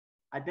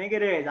 I think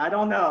it is. I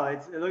don't know.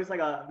 It looks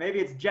like maybe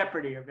it's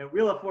Jeopardy or the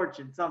Wheel of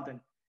Fortune, something.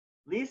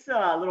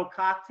 Lisa, a little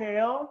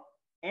cocktail.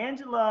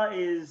 Angela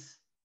is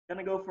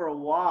gonna go for a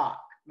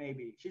walk,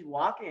 maybe. She's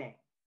walking.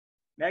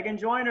 Megan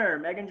Joyner.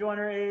 Megan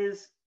Joyner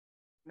is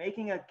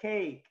making a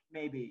cake,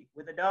 maybe,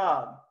 with a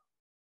dog.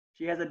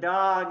 She has a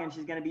dog and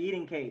she's gonna be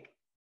eating cake.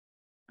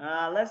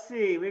 Let's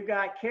see. We've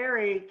got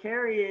Carrie.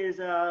 Carrie is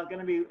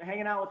gonna be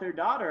hanging out with her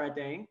daughter, I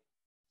think.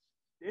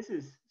 This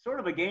is sort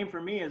of a game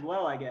for me as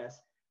well, I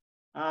guess.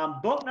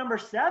 Book number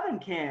 7,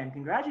 Kim.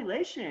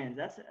 Congratulations.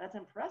 That's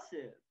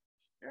impressive.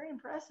 Very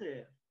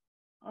impressive.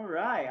 All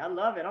right. I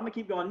love it. I'm going to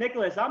keep going.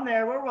 Nicholas, I'm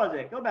there. Where was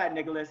it? Go back,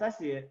 Nicholas. I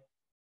see it.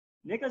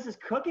 Nicholas is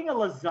cooking a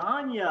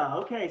lasagna.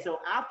 Okay. So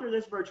after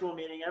this virtual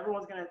meeting,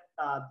 everyone's going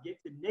to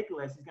get to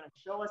Nicholas. He's going to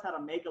show us how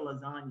to make a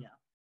lasagna.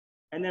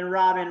 And then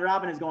Robin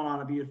is going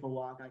on a beautiful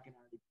walk. I can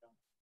already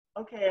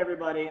tell. Okay,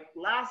 everybody.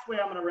 Last way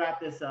I'm going to wrap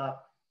this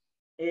up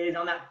is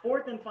on that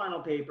 4th and final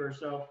paper.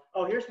 So,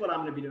 here's what I'm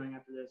going to be doing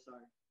after this.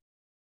 Sorry.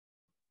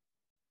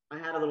 I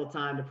had a little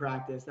time to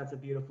practice. That's a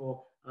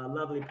beautiful,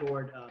 lovely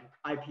poured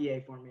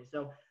IPA for me.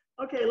 So,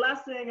 okay,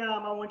 last thing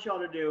I want y'all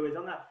to do is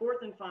on that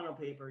 4th and final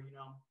paper,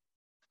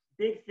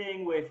 big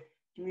thing with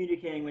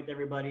communicating with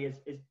everybody is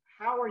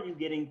how are you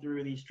getting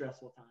through these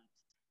stressful times?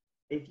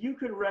 If you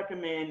could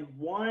recommend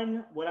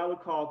one, what I would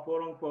call,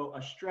 quote unquote,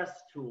 a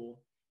stress tool,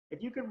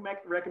 if you could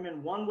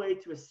recommend one way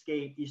to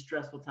escape these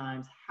stressful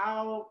times,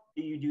 how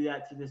do you do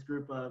that to this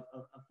group of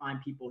fine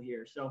people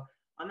here? So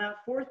on that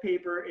 4th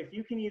paper, if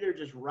you can either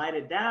just write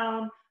it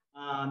down,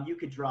 you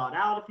could draw it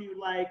out if you'd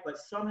like, but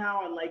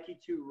somehow I'd like you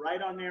to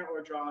write on there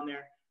or draw on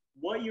there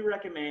what you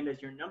recommend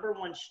as your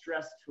 #1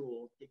 stress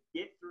tool to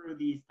get through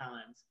these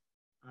times.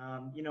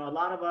 A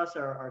lot of us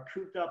are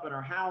cooped up in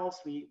our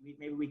house.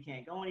 Maybe we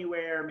can't go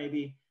anywhere.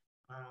 Maybe,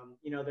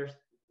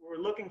 we're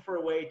looking for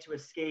a way to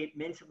escape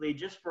mentally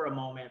just for a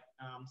moment.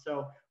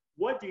 So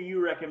what do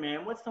you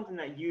recommend? What's something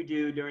that you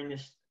do during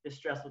this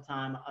stressful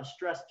time? A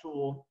stress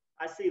tool.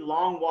 I see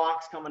long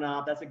walks coming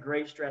up. That's a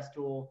great stress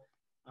tool.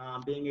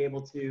 Being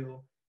able to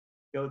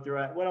go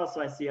through it. What else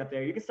do I see up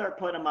there? You can start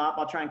putting them up.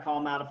 I'll try and call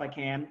them out if I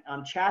can.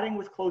 Chatting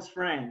with close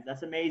friends.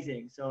 That's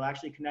amazing. So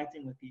actually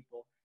connecting with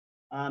people.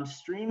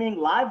 Streaming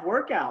live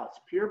workouts,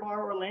 Pure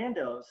Barre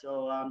Orlando.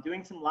 So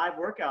doing some live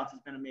workouts has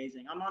been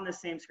amazing. I'm on the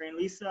same screen.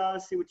 Lisa,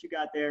 let's see what you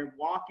got there.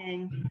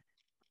 Walking,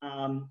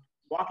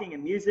 walking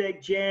and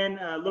music. Jen,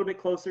 a little bit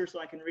closer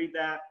so I can read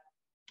that.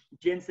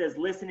 Jen says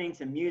listening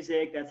to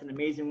music. That's an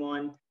amazing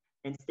one.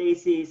 And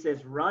Stacy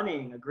says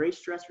running, a great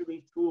stress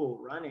relief tool,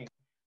 running.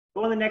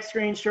 Go on the next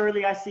screen.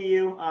 Shirley, I see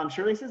you.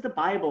 Shirley says the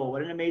Bible.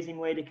 What an amazing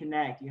way to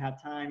connect. You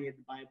have time, you have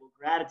the Bible.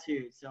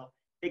 Gratitude. So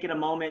taking a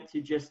moment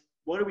to just,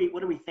 what are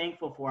we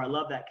thankful for? I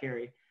love that,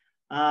 Carrie.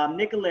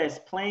 Nicholas,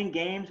 playing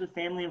games with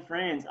family and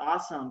friends.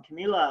 Awesome.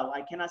 Camila,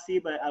 I cannot see,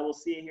 but I will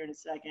see it here in a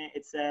second.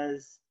 It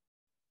says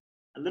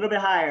a little bit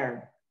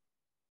higher.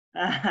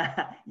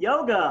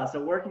 Yoga.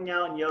 So working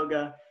out and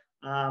yoga.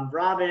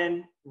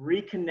 Robin,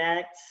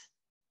 reconnect.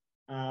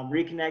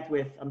 Reconnect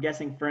with, I'm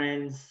guessing,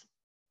 friends.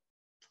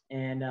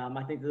 And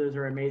I think those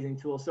are amazing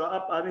tools.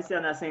 So let me see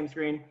on that same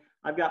screen.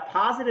 I've got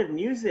positive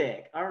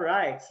music. All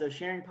right. So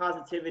sharing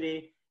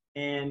positivity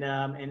and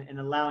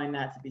allowing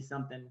that to be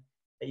something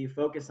that you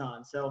focus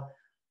on. So,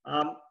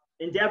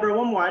 and Deborah,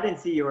 one more. I didn't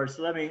see yours.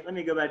 So let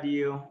me go back to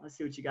you. Let's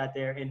see what you got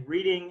there. And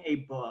reading a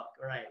book.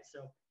 All right.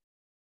 So,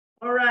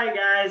 all right,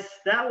 guys.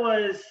 That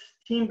was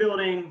team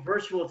building,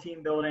 virtual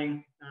team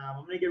building.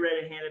 I'm going to get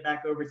ready to hand it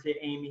back over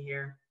to Amy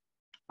here.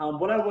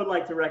 What I would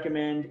like to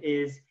recommend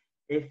is,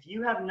 if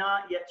you have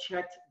not yet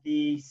checked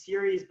the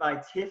series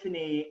by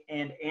Tiffany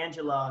and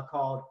Angela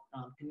called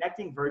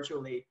Connecting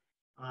Virtually,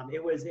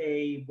 it was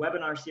a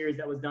webinar series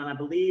that was done, I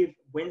believe,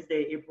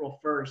 Wednesday, April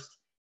 1st,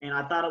 and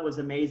I thought it was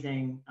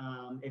amazing.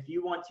 If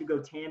you want to go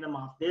tandem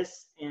off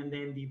this and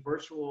then the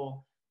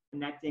virtual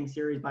connecting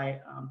series by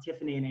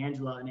Tiffany and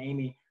Angela and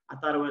Amy, I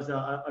thought it was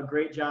a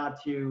great job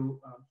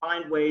to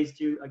find ways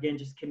to, again,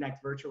 just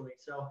connect virtually.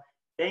 So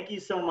thank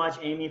you so much,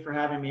 Amy, for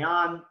having me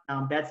on.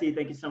 Betsy,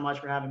 thank you so much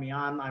for having me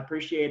on. I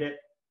appreciate it.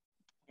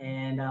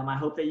 And I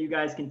hope that you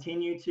guys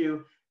continue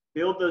to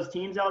build those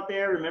teams out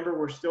there. Remember,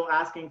 we're still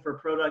asking for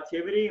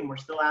productivity, and we're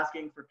still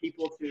asking for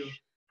people to,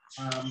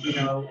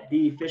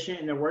 be efficient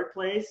in their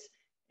workplace.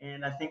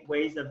 And I think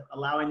ways of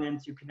allowing them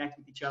to connect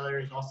with each other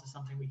is also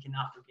something we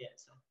cannot forget.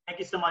 So thank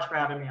you so much for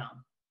having me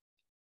on.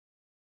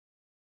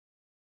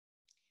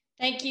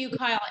 Thank you,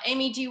 Kyle.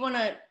 Amy, do you want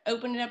to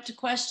open it up to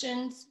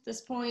questions at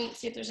this point?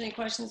 See if there's any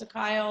questions of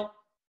Kyle.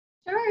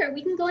 Sure,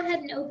 we can go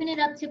ahead and open it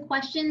up to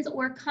questions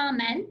or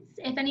comments.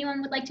 If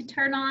anyone would like to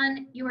turn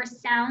on your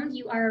sound,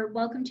 you are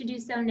welcome to do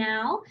so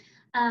now.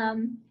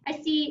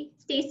 I see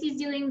Stacy's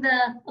doing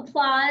the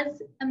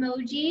applause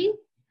emoji.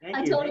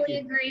 I totally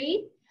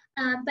agree.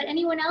 But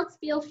anyone else,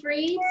 feel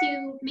free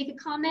to make a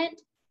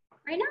comment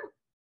right now.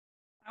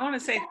 I want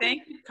to say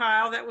thank you,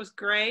 Kyle. That was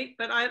great.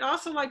 But I'd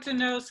also like to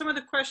know some of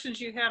the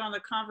questions you had on the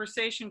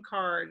conversation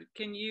card.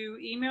 Can you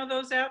email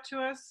those out to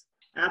us?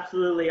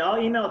 Absolutely.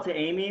 I'll email it to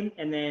Amy,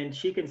 and then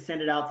she can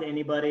send it out to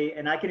anybody.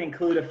 And I can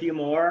include a few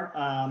more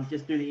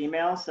just through the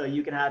email, so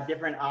you can have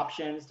different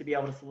options to be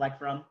able to select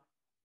from.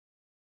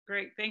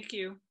 Great. Thank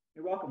you.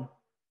 You're welcome.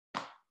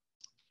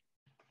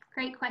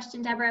 Great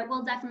question, Deborah.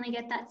 We'll definitely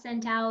get that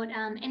sent out.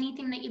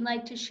 Anything that you'd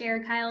like to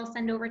share, Kyle,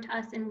 send over to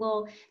us, and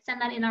we'll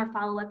send that in our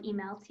follow-up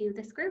email to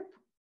this group.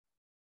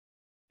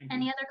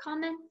 Any other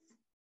comments?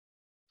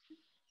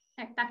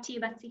 All right, back to you,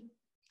 Betsy.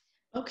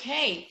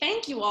 Okay,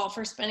 thank you all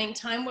for spending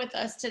time with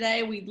us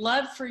today. We'd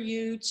love for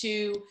you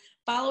to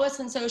follow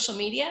us on social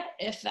media.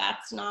 If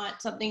that's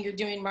not something you're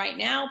doing right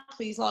now,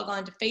 please log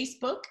on to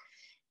Facebook,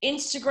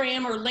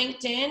 Instagram, or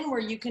LinkedIn, where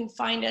you can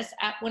find us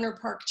at Winter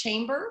Park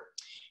Chamber.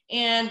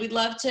 And we'd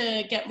love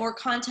to get more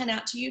content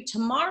out to you.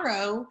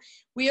 Tomorrow,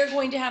 we are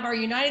going to have our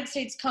United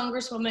States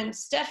Congresswoman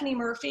Stephanie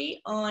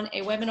Murphy on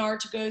a webinar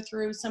to go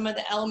through some of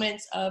the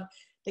elements of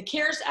the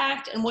CARES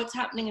Act and what's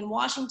happening in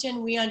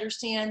Washington. We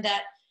understand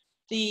that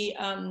the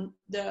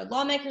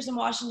lawmakers in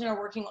Washington are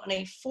working on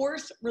a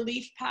fourth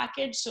relief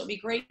package, so it'll be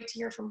great to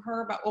hear from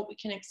her about what we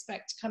can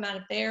expect to come out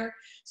of there.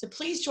 So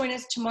please join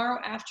us tomorrow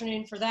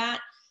afternoon for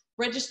that.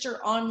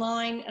 Register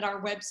online at our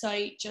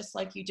website, just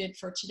like you did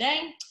for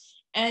today.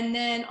 And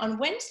then on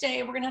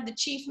Wednesday, we're going to have the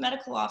Chief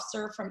Medical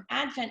Officer from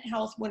Advent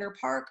Health Winter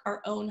Park,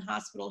 our own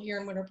hospital here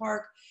in Winter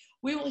Park.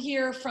 We will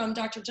hear from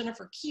Dr.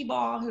 Jennifer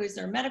Keebaugh, who is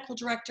their medical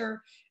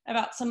director,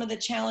 about some of the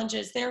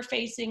challenges they're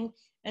facing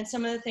and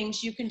some of the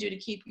things you can do to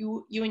keep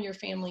you and your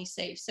family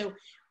safe. So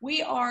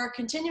we are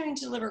continuing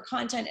to deliver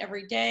content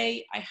every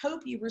day. I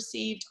hope you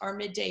received our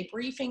midday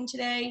briefing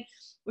today,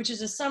 which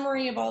is a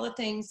summary of all the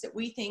things that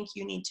we think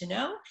you need to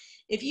know.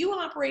 If you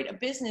operate a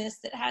business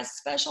that has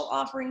special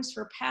offerings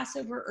for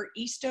Passover or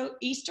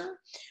Easter,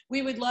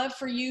 we would love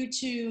for you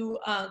to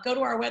go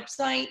to our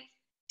website,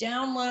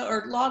 download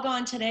or log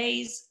on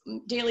today's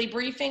daily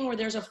briefing, where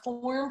there's a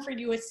form for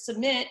you to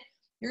submit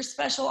your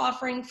special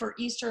offering for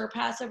Easter or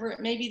Passover.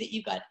 It may be that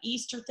you've got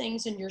Easter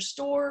things in your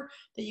store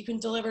that you can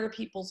deliver to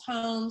people's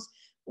homes,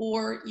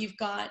 or you've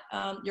got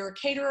you're a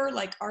caterer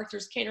like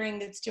Arthur's Catering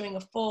that's doing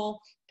a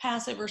full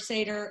Passover,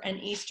 Seder,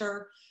 and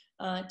Easter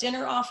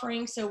dinner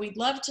offering. So we'd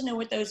love to know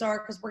what those are,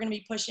 because we're going to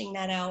be pushing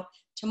that out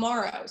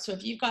tomorrow. So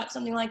if you've got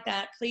something like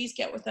that, please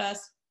get with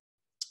us.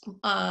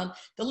 The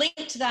link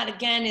to that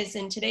again is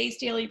in today's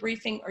daily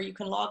briefing, or you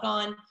can log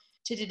on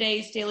to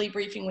today's daily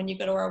briefing when you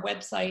go to our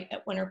website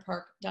at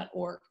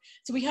winterpark.org.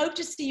 So we hope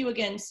to see you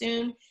again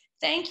soon.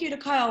 Thank you to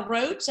Kyle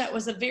Roach. That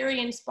was a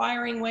very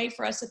inspiring way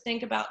for us to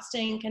think about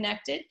staying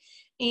connected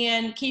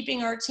and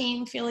keeping our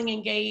team feeling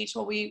engaged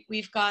while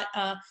we've got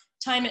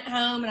time at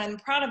home. And I'm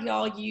proud of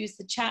y'all. You use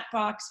the chat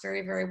box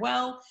very, very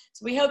well.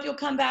 So we hope you'll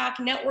come back,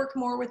 network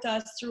more with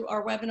us through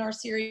our webinar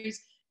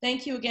series.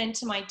 Thank you again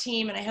to my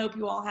team, and I hope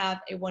you all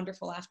have a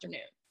wonderful afternoon.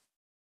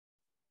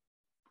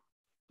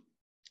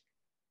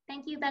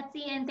 Thank you,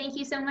 Betsy, and thank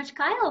you so much,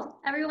 Kyle.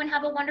 Everyone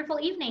have a wonderful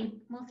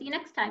evening. We'll see you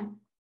next time.